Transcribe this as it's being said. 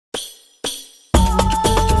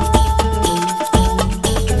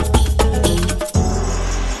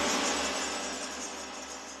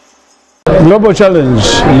global challenge,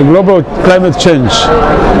 the global climate change.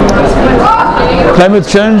 Climate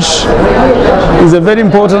change is a very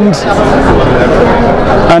important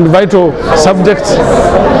and vital subject.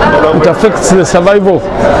 It affects the survival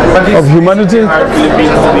of humanity.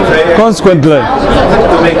 Consequently,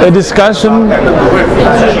 a discussion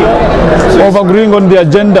of agreeing on the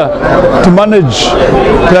agenda to manage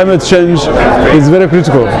climate change is very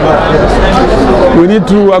critical. We need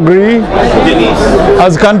to agree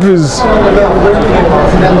as countries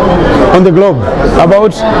on the globe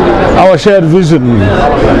about our shared vision.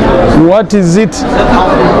 What is it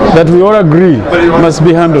that we all agree must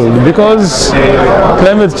be handled? Because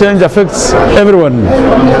climate change affects everyone,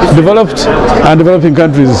 developed and developing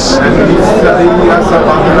countries.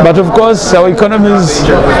 But of course, our economies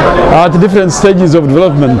are at different stages of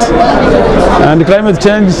development, and climate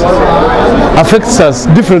change affects us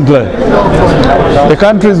differently. The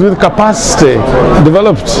countries with capacity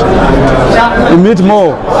developed emit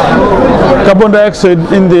more carbon dioxide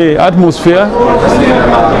in the atmosphere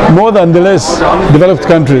more than the less developed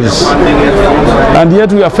countries, and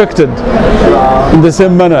yet we are affected in the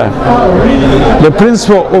same manner. The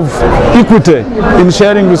principle of equity in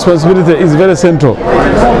sharing responsibility is very central.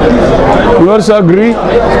 We also agree,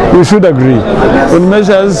 we should agree on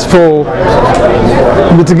measures for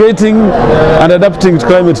mitigating and adapting to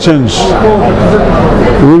climate change.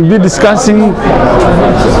 We will be discussing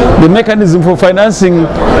the mechanism for financing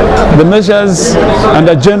the measures and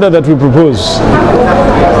agenda that we propose,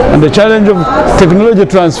 and the challenge of technology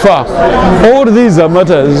transfer. All these are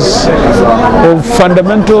matters of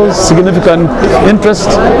fundamental, significant interest,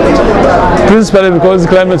 principally because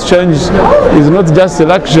climate change is not just a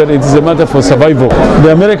luxury, it is a matter for survival.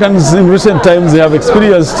 The Americans in recent times, they have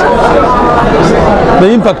experienced the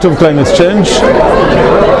impact of climate change.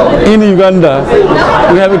 In Uganda,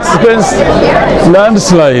 we have experienced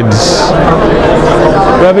landslides,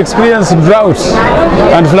 we have experienced droughts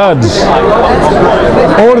and floods.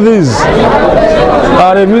 All these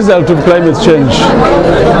are a result of climate change.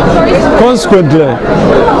 Consequently,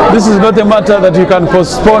 this is not a matter that you can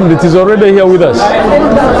postpone, it is already here with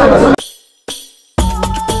us.